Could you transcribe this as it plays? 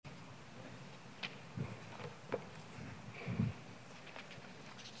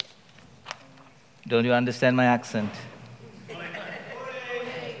Don't you understand my accent?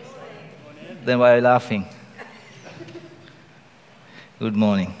 Then why are you laughing? Good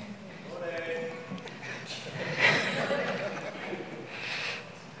morning.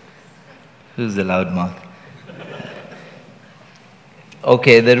 Who's the loud mouth?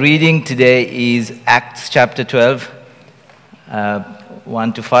 Okay, the reading today is Acts chapter 12,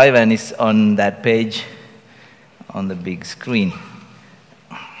 1 to 5, and it's on that page on the big screen.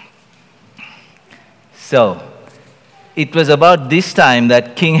 So, it was about this time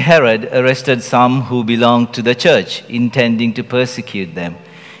that King Herod arrested some who belonged to the church, intending to persecute them.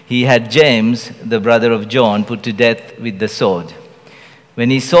 He had James, the brother of John, put to death with the sword. When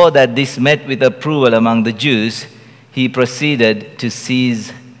he saw that this met with approval among the Jews, he proceeded to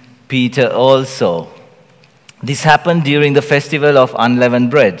seize Peter also. This happened during the festival of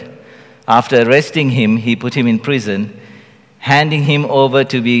unleavened bread. After arresting him, he put him in prison, handing him over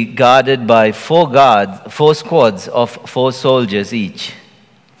to be guarded by four squads of 4 soldiers each.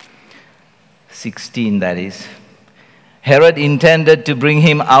 16, that is. Herod intended to bring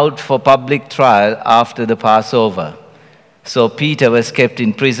him out for public trial after the Passover. So Peter was kept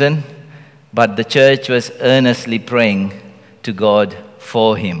in prison, but the church was earnestly praying to God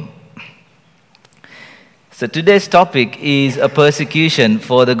for him. So today's topic is a persecution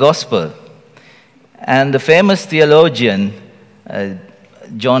for the gospel. And the famous theologian,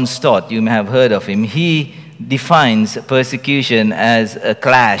 John Stott, you may have heard of him, he defines persecution as a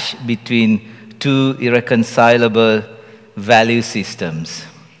clash between 2 irreconcilable value systems.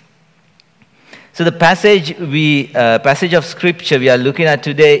 So the passage of scripture we are looking at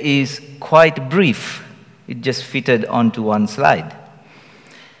today is quite brief. It just fitted onto one slide.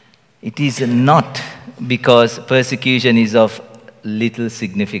 It is not because persecution is of little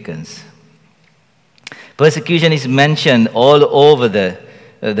significance. Persecution is mentioned all over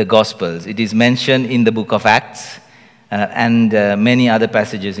the Gospels. It is mentioned in the book of Acts and many other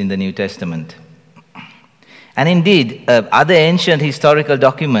passages in the New Testament. And indeed, other ancient historical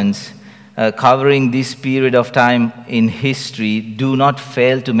documents covering this period of time in history do not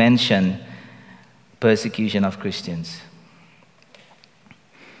fail to mention persecution of Christians.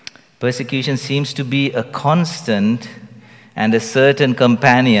 Persecution seems to be a constant and a certain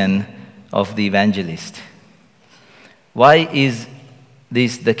companion of the evangelist. Why is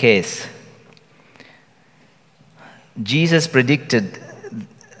this the case? Jesus predicted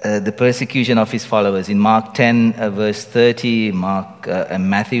the persecution of his followers in Mark 10 verse 30,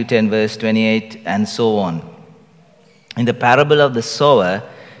 Matthew 10 verse 28, and so on. In the parable of the sower,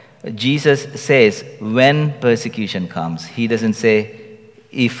 Jesus says when persecution comes. He doesn't say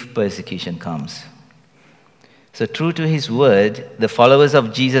if persecution comes. So true to his word, the followers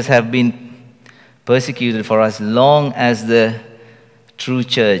of Jesus have been persecuted for as long as the true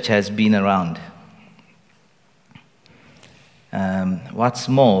church has been around. What's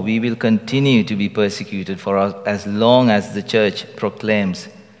more, we will continue to be persecuted for as long as the church proclaims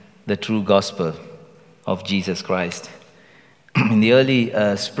the true gospel of Jesus Christ. In the early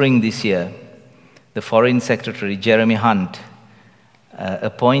spring this year, the Foreign Secretary, Jeremy Hunt,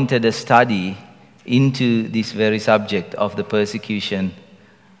 appointed a study into this very subject of the persecution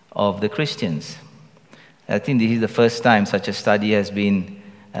of the Christians. I think this is the first time such a study has been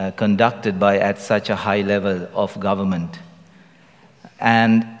conducted at such a high level of government.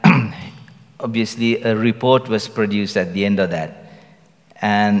 And obviously a report was produced at the end of that.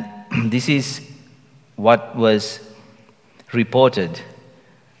 And this is what was reported,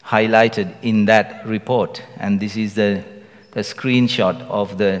 highlighted in that report. And this is a screenshot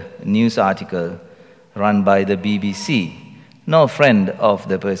of the news article run by the BBC. No friend of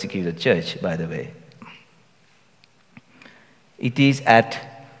the persecuted church, by the way. It is at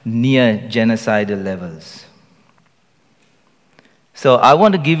near genocidal levels. So I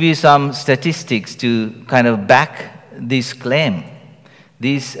want to give you some statistics to kind of back this claim.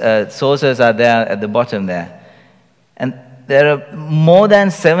 These sources are there at the bottom there. And there are more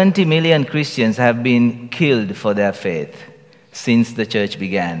than 70 million Christians have been killed for their faith since the church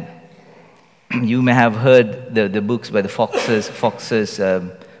began. You may have heard the books by the Fox's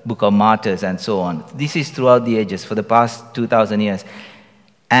Book of Martyrs and so on. This is throughout the ages for the past 2,000 years.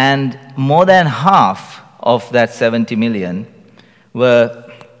 And more than half of that 70 million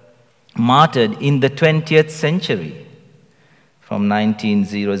were martyred in the 20th century, from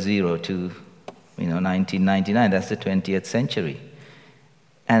 1900 to 1999. That's the 20th century.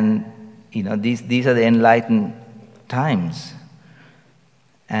 And these are the enlightened times.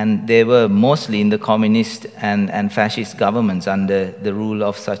 And they were mostly in the communist and fascist governments, under the rule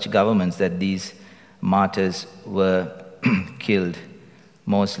of such governments, that these martyrs were killed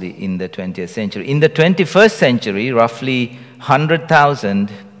mostly in the 20th century. In the 21st century, roughly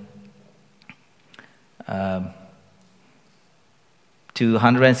 100,000 to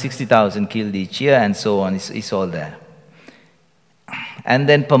 160,000 killed each year, and so on. It's all there. And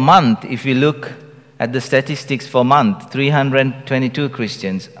then per month, if we look at the statistics for month, 322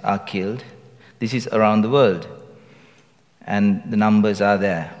 Christians are killed. This is around the world. And the numbers are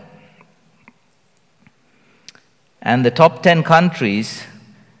there. And the top 10 countries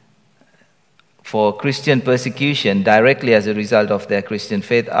for Christian persecution directly as a result of their Christian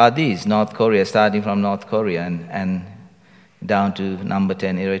faith are these. North Korea, starting from North Korea and down to number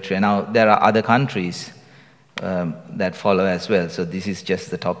 10, Eritrea. Now, there are other countries that follow as well. So this is just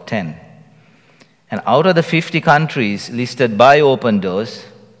the top 10. And out of the 50 countries listed by Open Doors,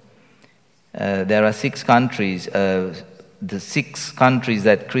 there are 6 countries, the 6 countries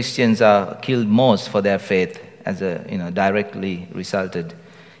that Christians are killed most for their faith as a directly resulted,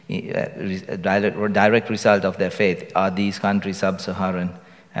 direct result of their faith are these countries, sub-Saharan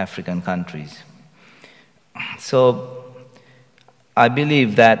African countries. So I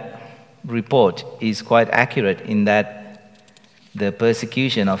believe that report is quite accurate in that the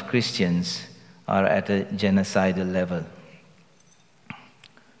persecution of Christians are at a genocidal level.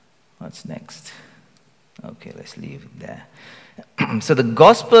 What's next? Okay, let's leave it there. So the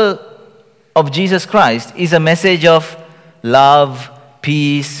gospel of Jesus Christ is a message of love,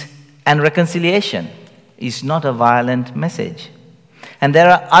 peace, and reconciliation. It's not a violent message. And there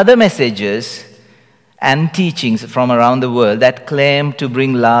are other messages and teachings from around the world that claim to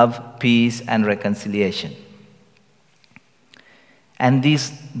bring love, peace, and reconciliation. And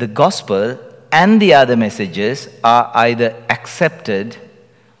the gospel and the other messages are either accepted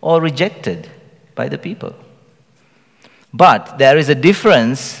or rejected by the people. But there is a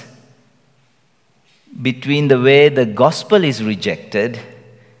difference between the way the gospel is rejected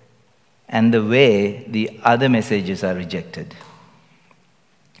and the way the other messages are rejected.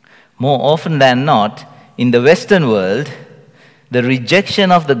 More often than not, in the Western world, the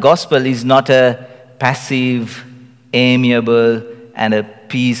rejection of the gospel is not a passive, amiable, and a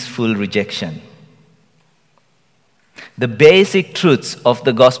peaceful rejection. The basic truths of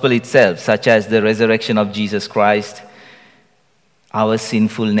the gospel itself, such as the resurrection of Jesus Christ, our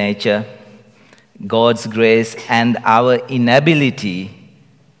sinful nature, God's grace, and our inability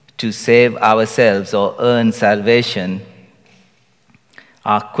to save ourselves or earn salvation,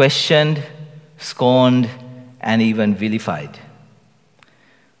 are questioned, scorned, and even vilified.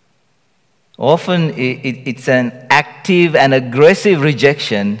 Often it's an active and aggressive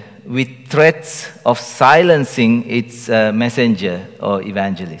rejection with threats of silencing its messenger or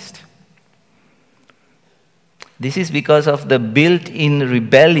evangelist. This is because of the built-in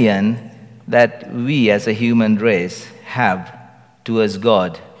rebellion that we as a human race have towards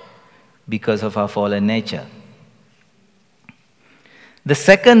God because of our fallen nature. The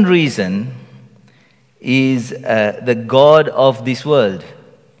second reason is the God of this world.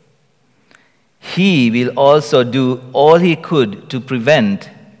 He will also do all he could to prevent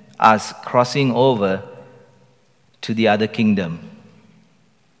us crossing over to the other kingdom,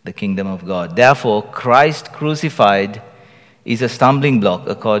 the kingdom of God. Therefore, Christ crucified is a stumbling block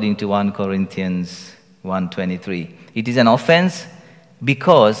according to 1 Corinthians 1:23. It is an offense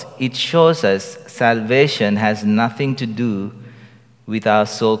because it shows us salvation has nothing to do with our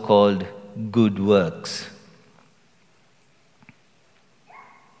so-called good works.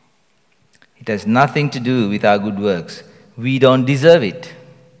 It has nothing to do with our good works. We don't deserve it.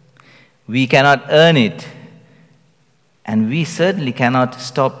 We cannot earn it. And we certainly cannot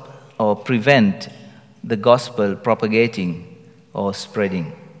stop or prevent the gospel propagating or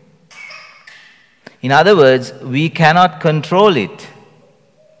spreading. In other words, we cannot control it.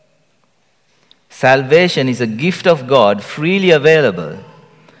 Salvation is a gift of God freely available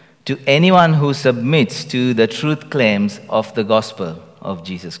to anyone who submits to the truth claims of the gospel of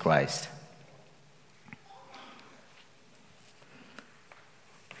Jesus Christ.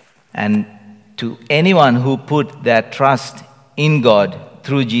 And to anyone who put their trust in God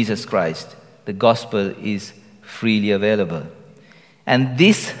through Jesus Christ, the gospel is freely available. And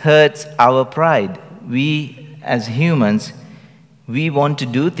this hurts our pride. We, as humans, we want to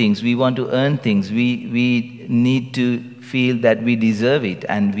do things, we want to earn things, we need to feel that we deserve it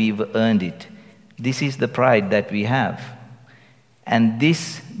and we've earned it. This is the pride that we have. And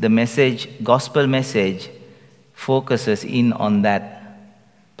this, the message, gospel message, focuses in on that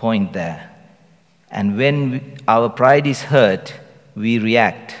point there. And when our pride is hurt, we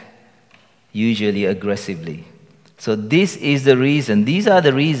react, usually aggressively. So this is the reason, these are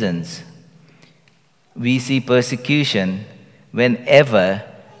the reasons we see persecution whenever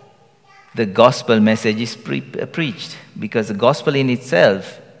the gospel message is preached, because the gospel in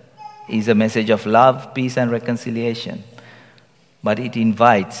itself is a message of love, peace, and reconciliation. But it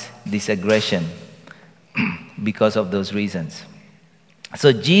invites this aggression because of those reasons.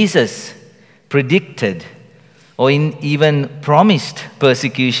 So Jesus predicted or even promised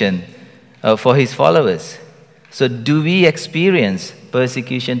persecution for his followers. So do we experience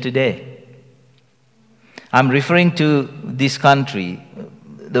persecution today? I'm referring to this country,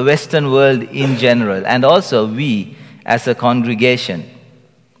 the Western world in general, and also we as a congregation.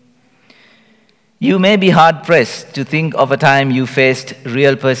 You may be hard-pressed to think of a time you faced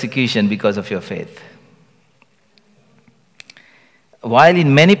real persecution because of your faith. While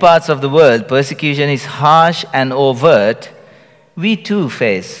in many parts of the world persecution is harsh and overt, we too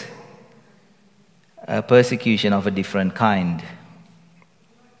face persecution of a different kind.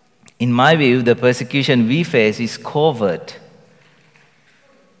 In my view, the persecution we face is covert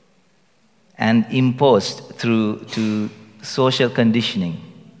and imposed through social conditioning,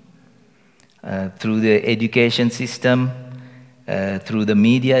 through the education system, through the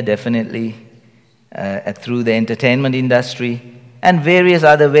media, definitely, through the entertainment industry, and various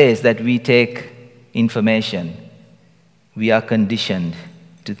other ways that we take information. We are conditioned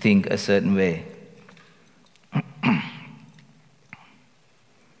to think a certain way.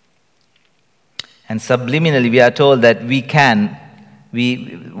 And subliminally, we are told that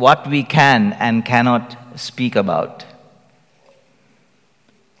what we can and cannot speak about,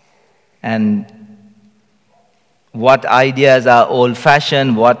 and what ideas are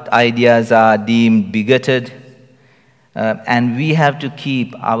old-fashioned, what ideas are deemed bigoted, and we have to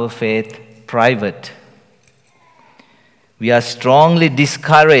keep our faith private. We are strongly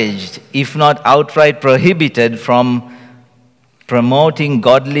discouraged, if not outright prohibited, from promoting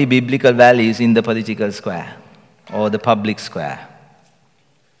godly biblical values in the political square or the public square.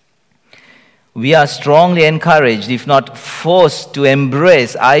 We are strongly encouraged, if not forced, to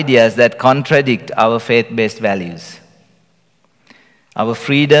embrace ideas that contradict our faith-based values. Our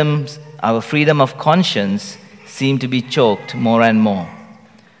freedom of conscience seem to be choked more and more.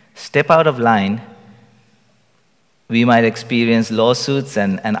 Step out of line, we might experience lawsuits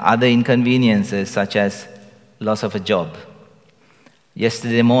and other inconveniences such as loss of a job.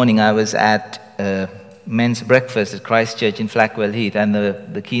 Yesterday morning I was at men's breakfast at Christ Church in Flackwell Heath, and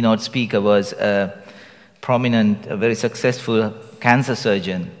the keynote speaker was a prominent, a very successful cancer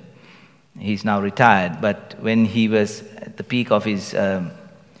surgeon. He's now retired, but when he was at the peak of his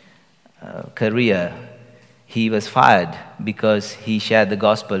career, he was fired because he shared the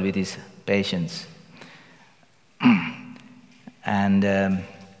gospel with his patients. And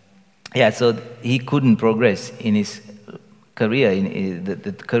so he couldn't progress in his career, in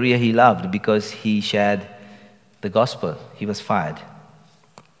the career he loved, because he shared the gospel. He was fired.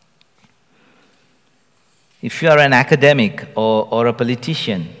 If you are an academic or a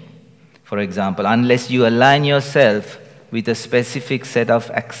politician, for example, unless you align yourself with a specific set of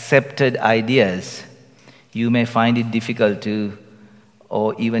accepted ideas, you may find it difficult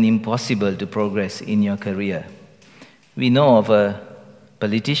or even impossible to progress in your career. We know of a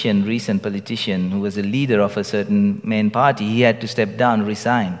recent politician, who was a leader of a certain main party. He had to step down,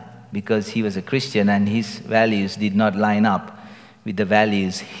 resign, because he was a Christian and his values did not line up with the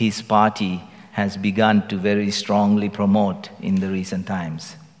values his party has begun to very strongly promote in the recent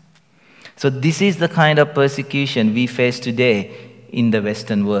times. So this is the kind of persecution we face today in the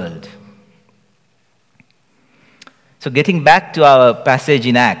Western world. So getting back to our passage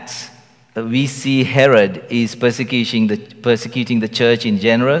in Acts, we see Herod is persecuting the church in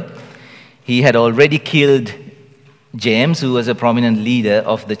general. He had already killed James, who was a prominent leader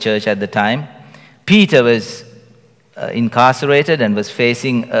of the church at the time. Peter was incarcerated and was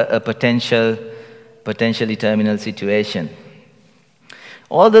facing a potentially terminal situation.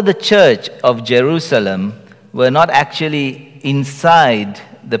 Although the church of Jerusalem were not actually inside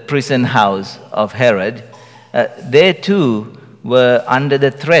the prison house of Herod, they too were under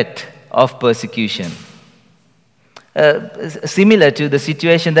the threat of persecution. Similar to the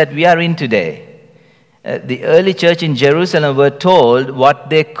situation that we are in today. The early church in Jerusalem were told what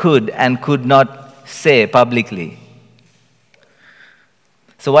they could and could not say publicly.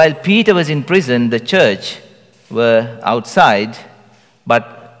 So while Peter was in prison, the church were outside,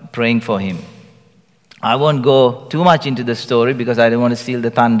 but praying for him. I won't go too much into the story because I don't want to steal the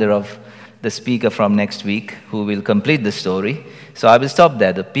thunder of the speaker from next week, who will complete the story. So I will stop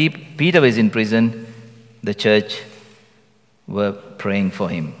there. Peter was in prison. The church were praying for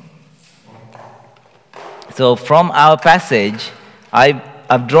him. So from our passage,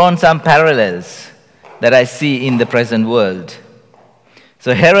 I've drawn some parallels that I see in the present world.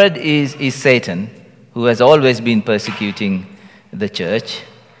 So Herod is Satan, who has always been persecuting the church.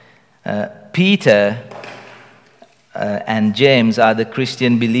 Peter and James are the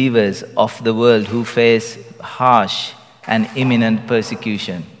Christian believers of the world who face harsh and imminent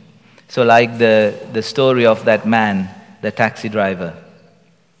persecution. So like the story of that man, the taxi driver,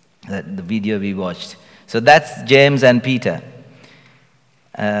 the video we watched. So that's James and Peter.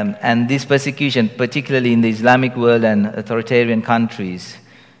 And this persecution, particularly in the Islamic world and authoritarian countries,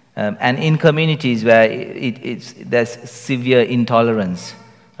 and in communities where there's severe intolerance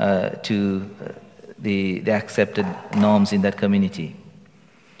to the accepted norms in that community.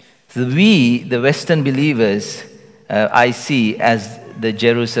 So we, the Western believers, I see as the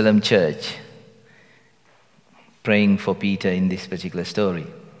Jerusalem church, praying for Peter in this particular story.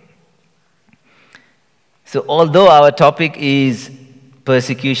 So although our topic is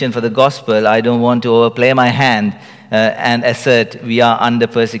persecution for the gospel, I don't want to overplay my hand and assert we are under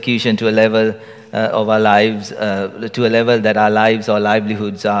persecution to a level of our lives, to a level that our lives or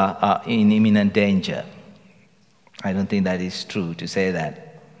livelihoods are in imminent danger. I don't think that is true to say that.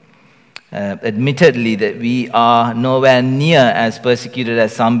 Admittedly, that we are nowhere near as persecuted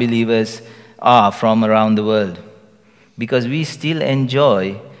as some believers are from around the world, because we still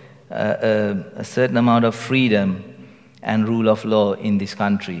enjoy a certain amount of freedom and rule of law in this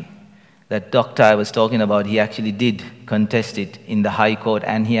country. That doctor I was talking about, he actually did contest it in the High Court,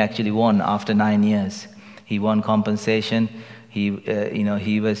 and he actually won after 9 years. He won compensation.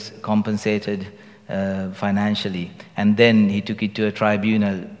 He was compensated financially, and then he took it to a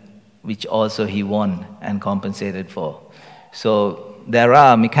tribunal, which also he won and compensated for. So there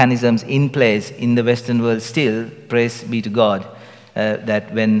are mechanisms in place in the Western world still, praise be to God,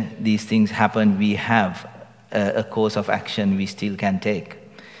 that when these things happen, we have a course of action we still can take.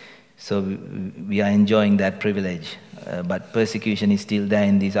 So we are enjoying that privilege. But persecution is still there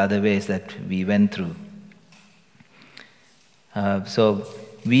in these other ways that we went through. So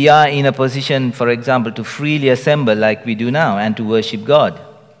we are in a position, for example, to freely assemble like we do now and to worship God.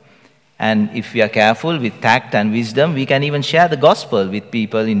 And if we are careful with tact and wisdom, we can even share the gospel with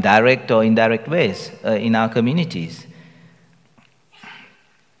people in direct or indirect ways in our communities.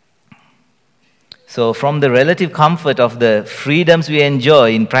 So from the relative comfort of the freedoms we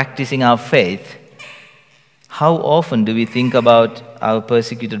enjoy in practicing our faith, how often do we think about our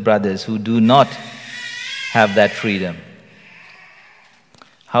persecuted brothers who do not have that freedom?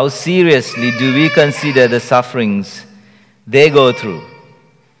 How seriously do we consider the sufferings they go through,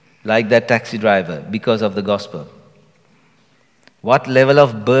 like that taxi driver, because of the gospel? What level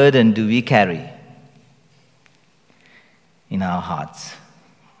of burden do we carry in our hearts,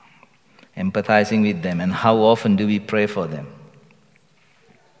 empathizing with them, and how often do we pray for them?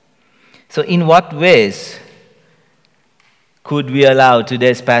 So in what ways could we allow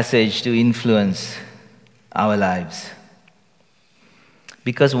today's passage to influence our lives?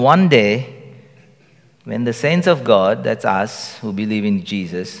 Because one day, when the saints of God, that's us who believe in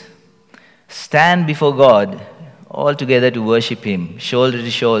Jesus, stand before God all together to worship Him, shoulder to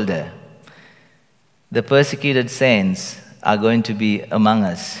shoulder, the persecuted saints are going to be among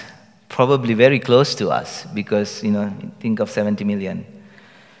us, probably very close to us, because, think of 70 million.